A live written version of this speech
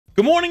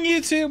Good morning,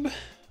 YouTube.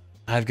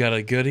 I've got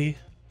a goodie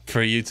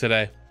for you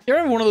today. You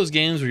ever have one of those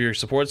games where your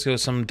supports go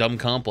some dumb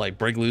comp like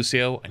Brig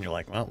Lucio, and you're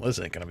like, well, this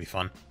ain't gonna be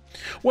fun.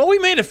 Well, we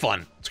made it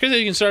fun. It's crazy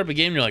you can start up a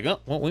game and you're like,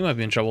 oh, well, we might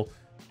be in trouble.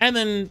 And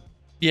then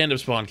you end up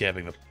spawn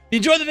camping them. If you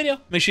enjoyed the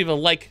video, make sure you leave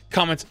a like,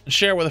 comment, and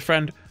share with a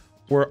friend.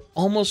 We're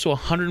almost to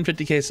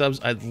 150k subs.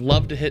 I'd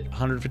love to hit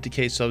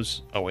 150k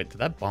subs. Oh, wait, did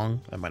that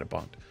bong? That might have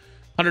bonged.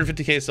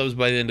 150k subs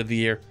by the end of the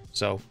year.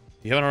 So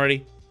if you haven't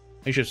already,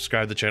 make sure to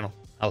subscribe to the channel.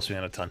 Helps me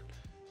out a ton.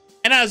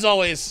 And as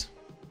always,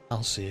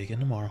 I'll see you again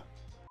tomorrow.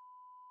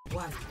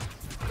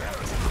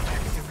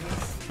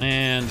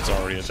 And it's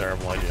already a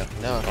terrible idea.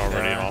 No, it's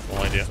already an awful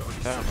idea.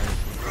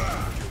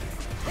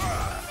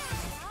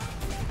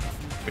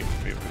 Wait,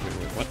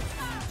 what?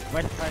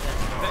 Right in front of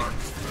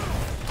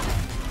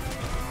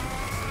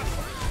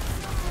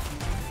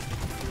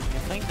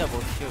you're playing double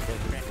shield, but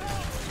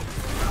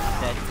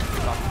dead.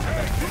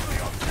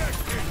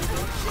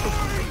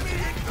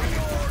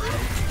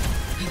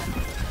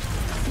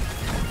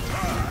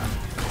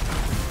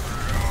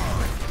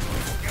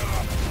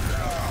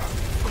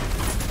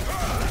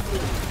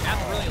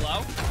 That's really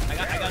low. I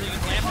got to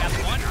use lamp. That's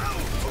one.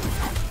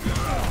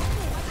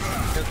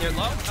 They're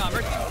low.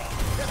 Mercy.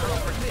 I don't know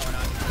if Mercy or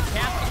not.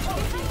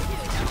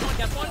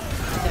 Cap one.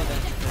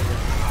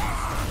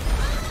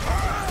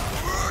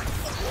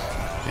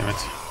 Damn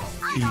it.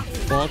 The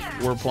fuck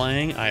we're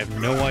playing? I have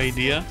no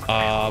idea.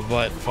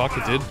 But fuck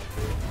it, dude.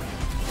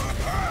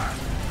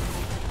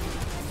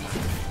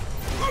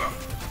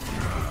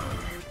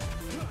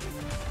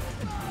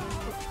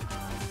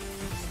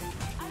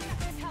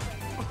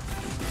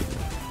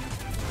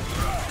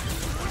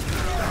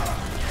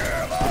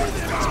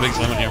 It's a big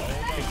slam in here.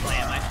 Big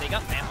slam. I take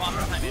up lamp off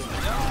time.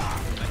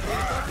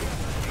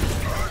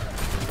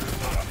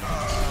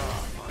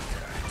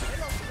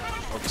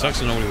 It sucks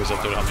that nobody was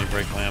up there to help me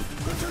break lamp.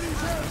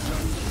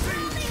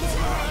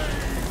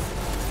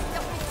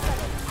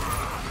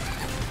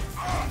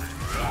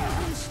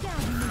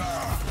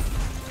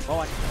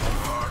 Oh,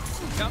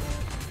 Go.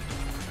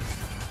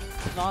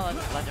 no, let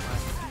him run.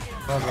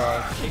 Oh god.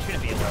 She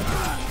shouldn't be able to.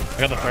 I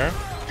got the fair.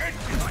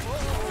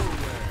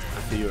 I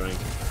see you,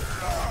 Reinhardt.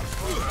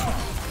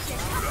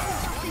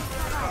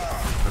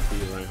 I see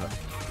you, Reinhardt.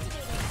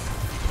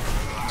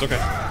 It's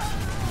okay.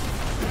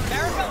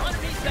 Barricade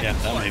underneath. Yeah,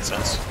 that made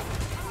sense.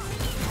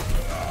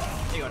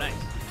 There you go, nice.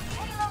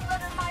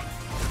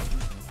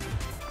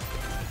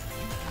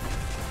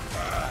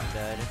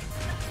 Dead.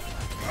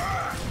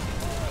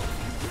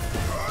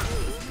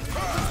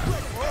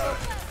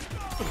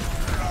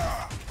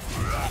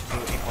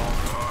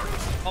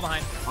 Fall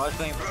behind. I was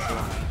going for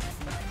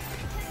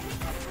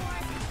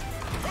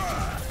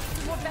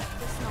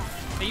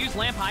They use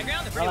lamp high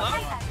ground. They're pretty low.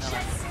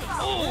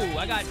 Oh,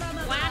 I got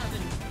flashed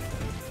and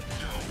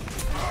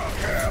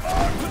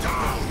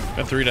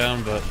Got 3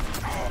 down, but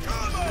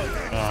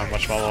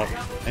much follow up.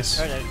 Nice.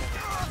 Big.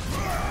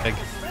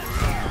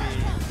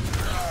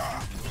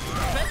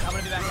 I'm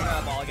gonna be back in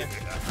the ball again.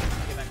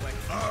 Get back quick.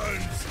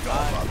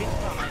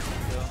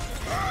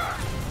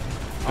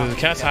 The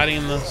cat's hiding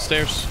in the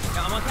stairs.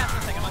 No, I'm on cast in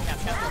a second. I'm on cast.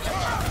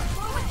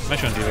 I'm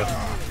actually on Diva.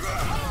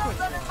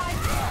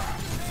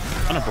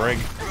 On a Brig.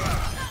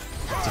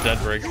 It's a dead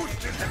Brig. Point.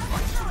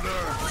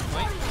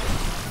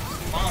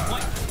 Ball on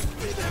point.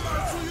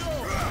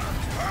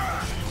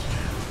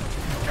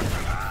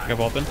 Got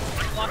open.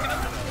 Blocking him.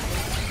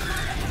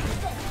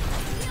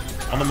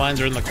 All the mines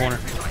are in the corner.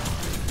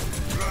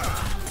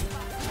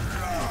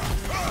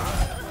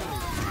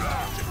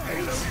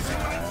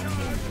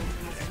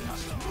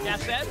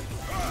 Gas dead.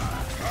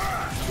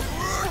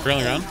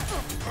 Trailing around.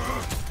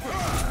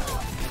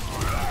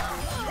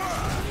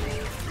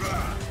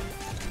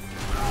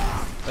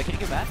 Wait, can you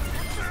get back?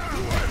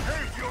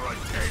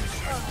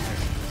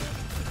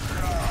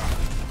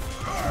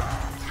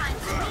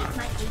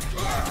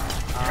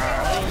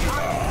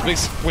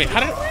 Wait,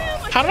 how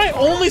did I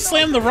only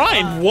slam the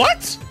Rhine?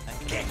 What?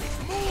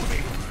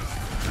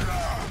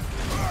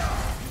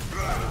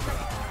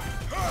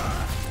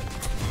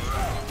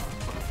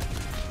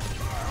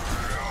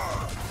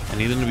 I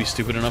need them to be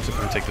stupid enough to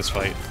come take this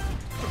fight.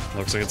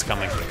 Looks like it's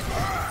coming.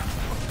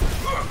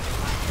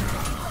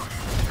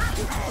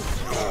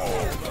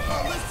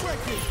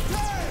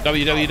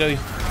 WWW.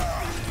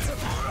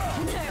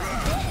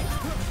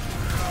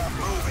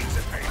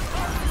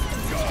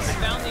 I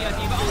found the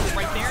Diva. Oh, it's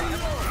right there.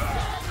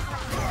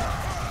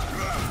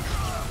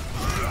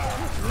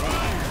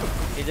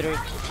 Either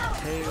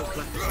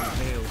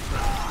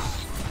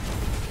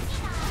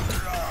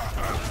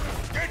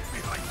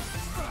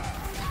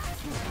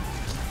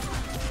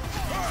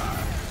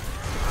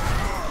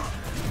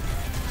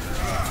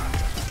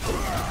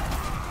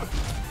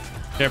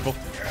Careful.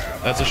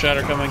 That's a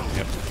shatter coming.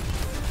 Yep.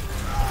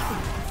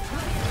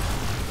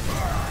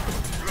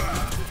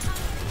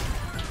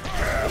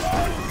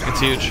 It's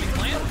huge.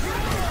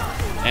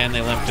 And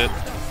they limped it.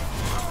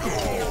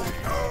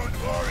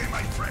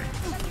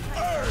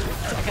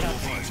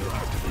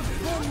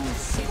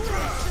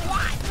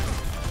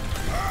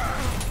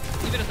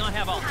 D.Va does not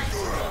have all.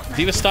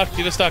 D.Va's stuck.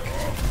 D.Va's stuck.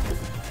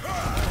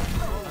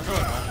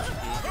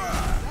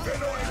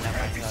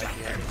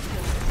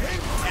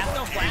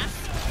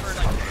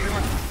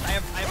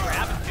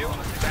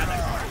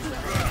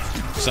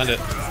 Send it.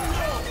 Put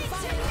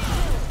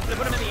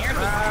him in the air,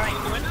 so he's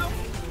in the window.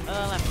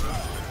 Left.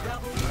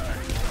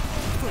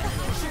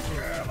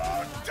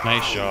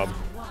 Nice job.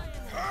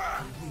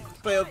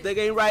 Fail the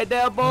game right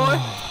there, boy.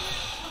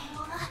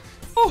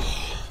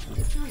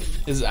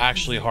 This is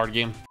actually a hard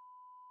game.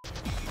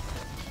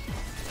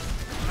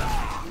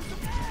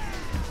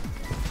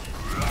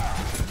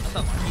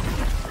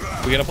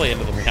 We gotta play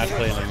into them. We have to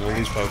play into them. We'll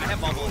lose poke. I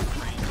have bubble.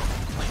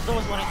 Still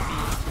was wanting to be.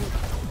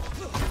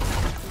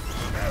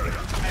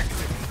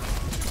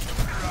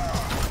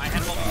 I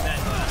had bubble that.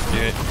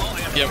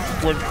 Yeah,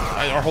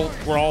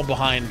 we're all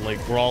behind.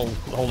 Like we're all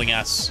holding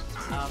S.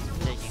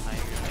 Taking high.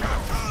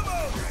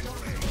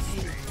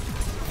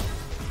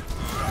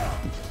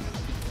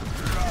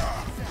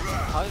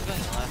 How is going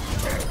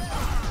left?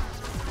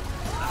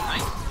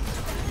 Nice.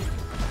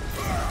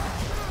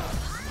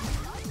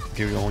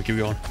 Keep going. Keep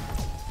going.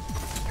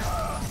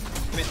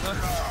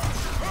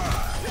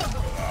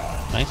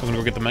 Nice. I'm gonna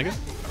go get the mega.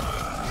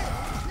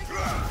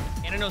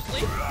 And a no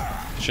sleep.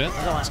 Shit.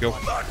 Let's go.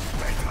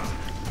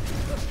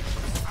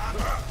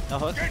 No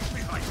hook.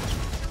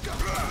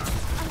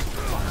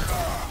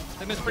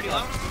 Sigma's pretty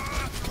low.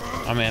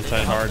 I'm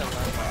anti-hard.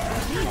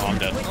 Oh, I'm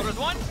dead. Oh, there's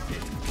one.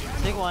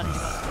 Big one.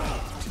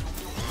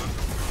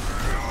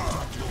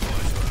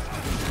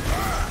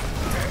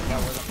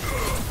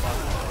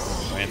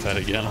 I'm anti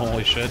again.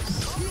 Holy shit.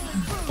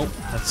 Oh,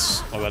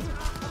 that's my bad.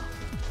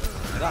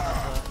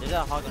 There's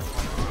a hog on one.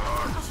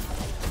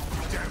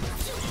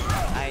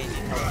 I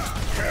need help.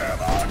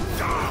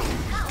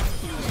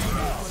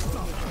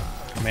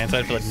 I'm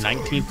anti for like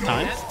 19th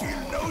time.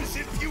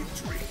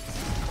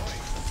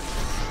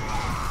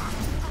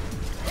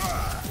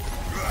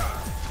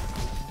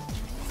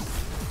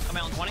 I'm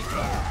out on 20. I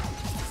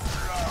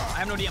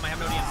have no DM. I have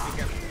no DM. Be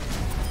careful.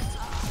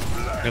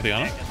 Got the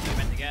honor? That's what you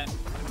meant to get.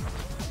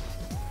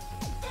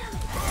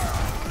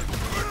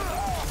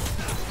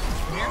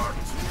 From here.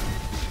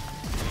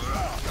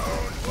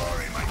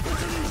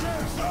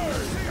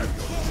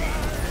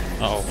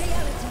 Uh-oh.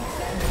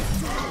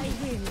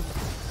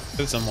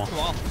 Did some more.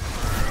 Wall.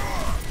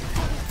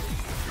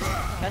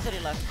 Cassidy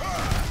left.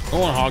 Oh,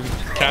 one hog.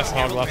 Cast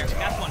hog left.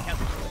 Cast one. Cast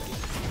one.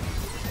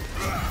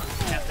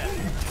 Cast that.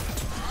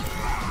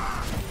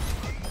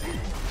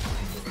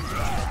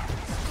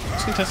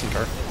 Let's contest some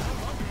turf.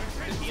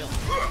 Good heal.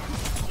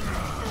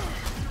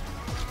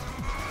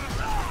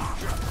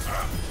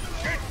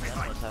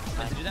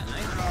 Nice to do that.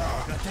 Nice.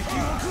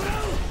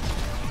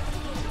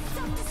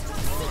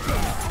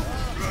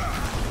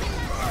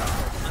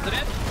 On the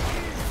dead.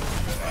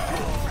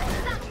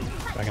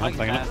 Backing up,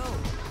 backing up.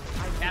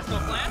 Cast no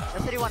flash.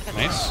 Cassidy one.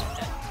 Nice.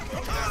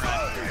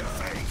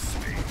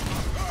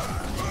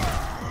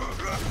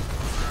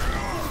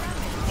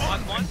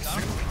 One.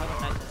 Got him.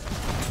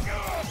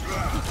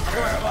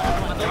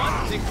 Another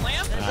one. Big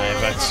slam. I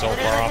bet so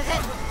far off.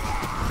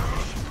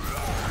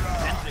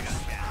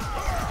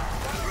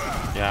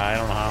 Yeah, I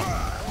don't know how.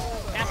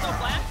 Cast no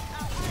flash.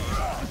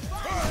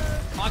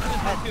 Hog is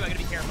one too. I gotta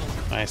be careful.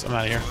 Nice, I'm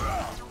out of here.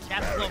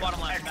 Cast is low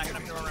bottom left. Backing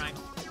up to Reinhardt.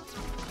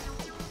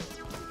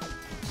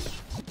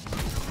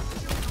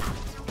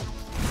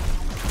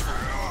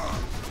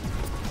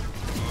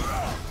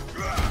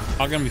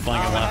 I'm gonna be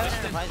flying in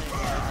left.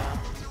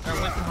 Or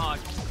Winston Hog.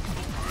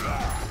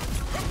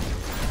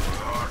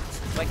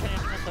 Wait, can you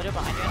throw it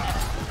behind you?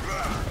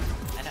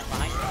 And then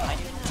behind you.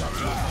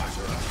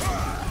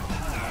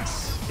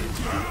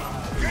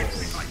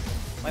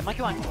 Wait,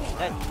 monkey one.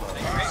 Dead.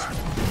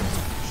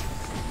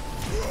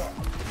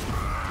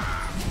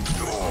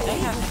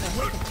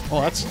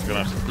 Well, that's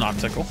gonna not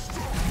tickle.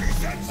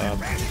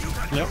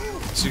 Yep.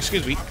 So,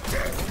 excuse me.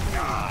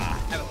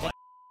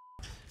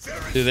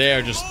 Dude, they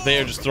are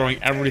just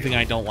throwing everything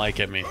I don't like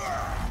at me.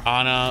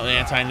 Ana,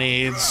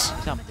 anti-nades,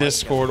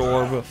 Discord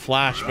orb,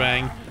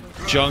 flashbang,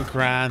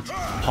 Junkrat,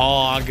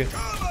 Hog.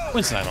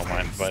 Winston I don't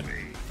mind, but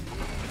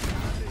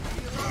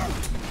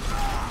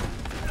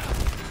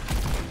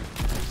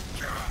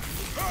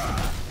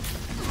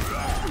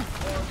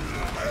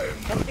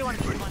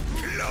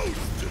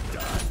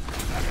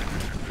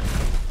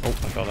oh, I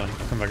fell down.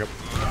 I'll come back up.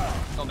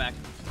 Go back.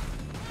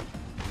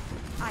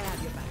 I have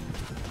your back.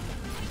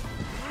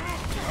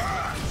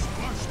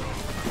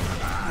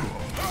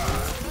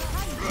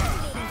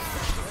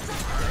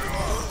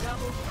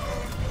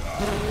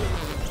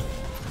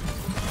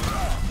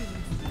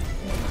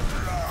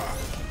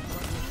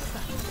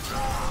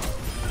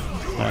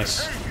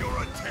 Nice.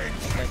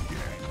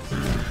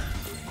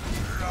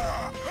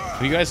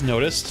 Have you guys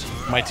noticed?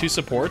 My two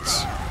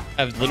supports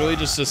have literally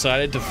just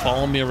decided to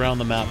follow me around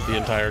the map the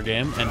entire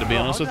game, and to be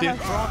honest with you,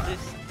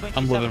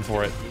 I'm living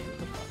for it.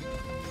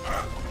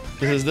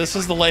 Because this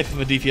is the life of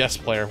a DPS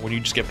player. When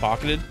you just get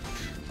pocketed,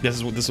 this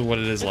is what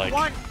it is like.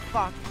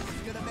 Fuck.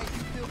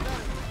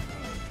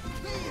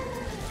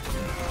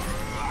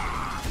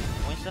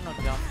 Winston will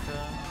jump.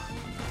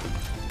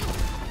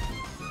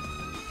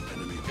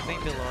 I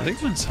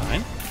think I'm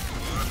inside.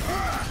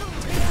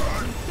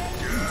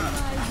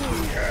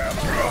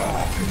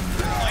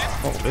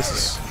 Oh,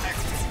 this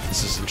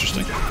is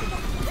interesting.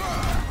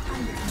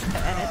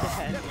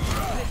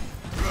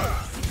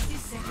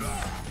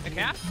 Good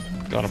cap.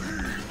 Got him.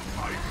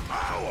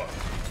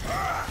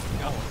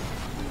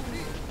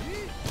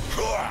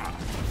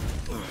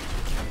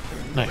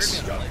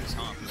 Nice.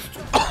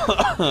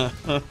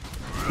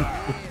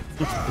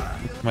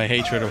 My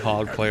hatred of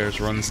hog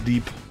players runs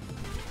deep.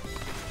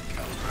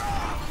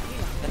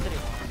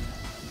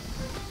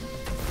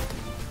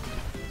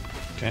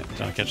 Okay,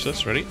 gonna catch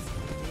this. Ready?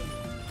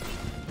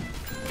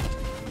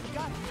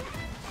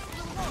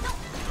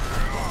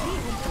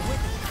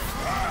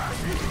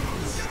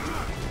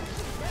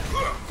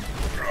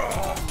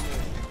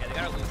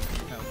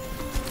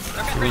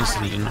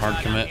 Winston didn't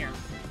hard commit.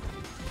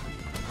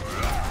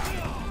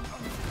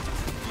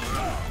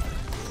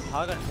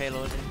 Hog got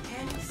payloaded.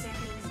 10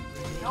 seconds.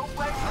 I don't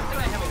think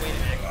I have a way to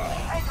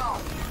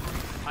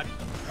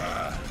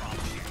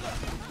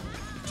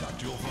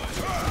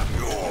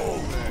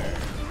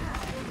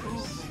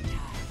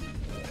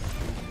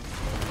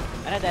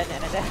And a dead,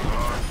 and a dead.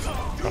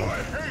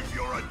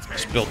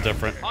 It's built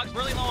different. Hog's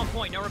really low on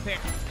point, no repair.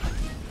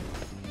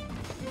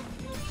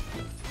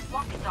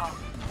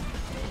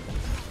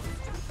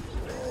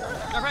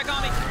 No crack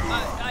on me.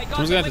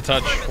 Someone's gonna have to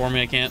touch for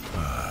me. I can't. It's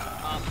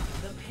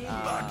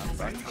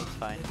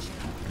fine.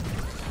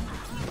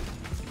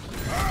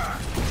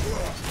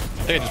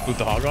 I think I just boot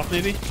the hog off,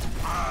 maybe?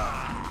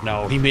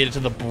 No, he made it to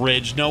the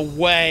bridge. No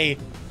way!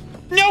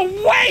 No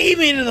way he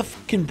made it to the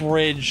fucking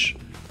bridge!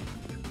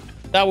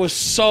 That was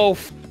so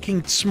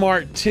fucking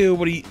smart, too,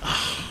 but he...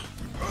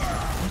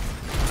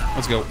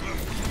 Let's go.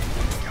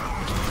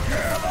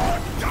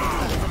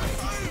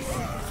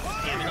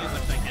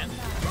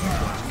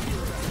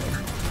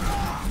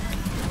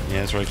 Yeah,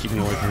 that's right. Keep me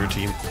away from your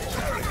team.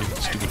 You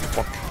stupid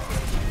fuck.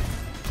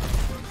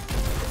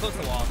 Close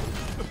the wall.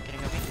 Can you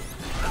help me?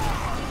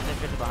 There's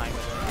good behind me.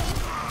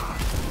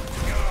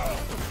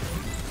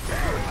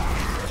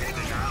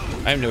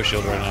 I have no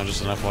shield right now,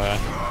 just an FYI.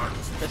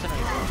 There's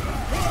another.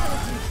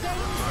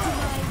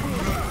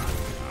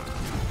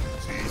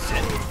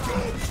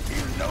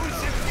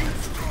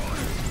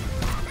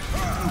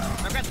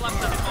 Regrets left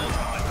side.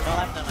 No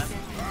left, no left.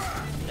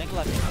 Think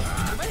left.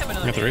 We might have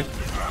another. Got three.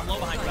 I'm low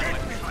behind you, by the way.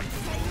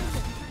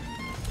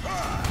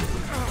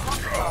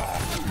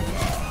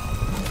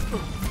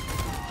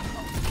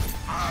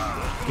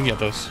 You can get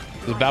those.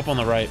 There's a BAP on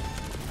the right.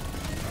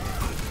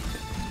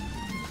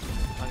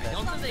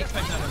 Don't think they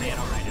expect another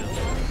nano right now.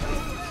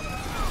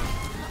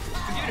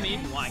 Give it to me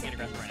if you want. Get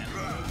aggressive right now.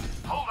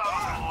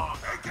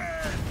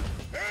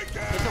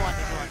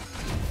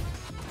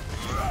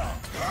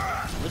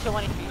 Lucio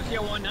one.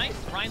 Lucio one, nice.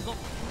 Ryan's low.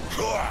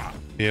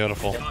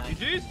 Beautiful.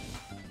 GG's.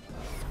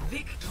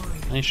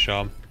 Nice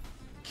job.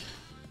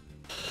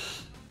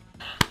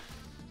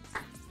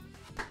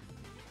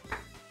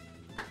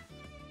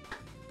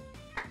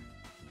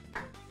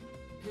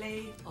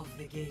 Play of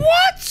the game.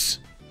 What?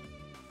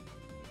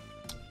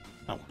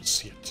 I want to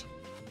see it.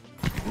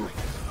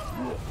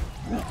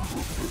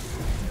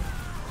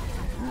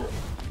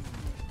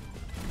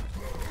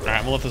 Alright,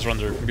 I'm gonna let this run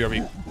through.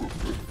 BRB.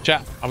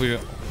 Chat, I'll be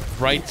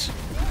right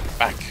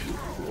back.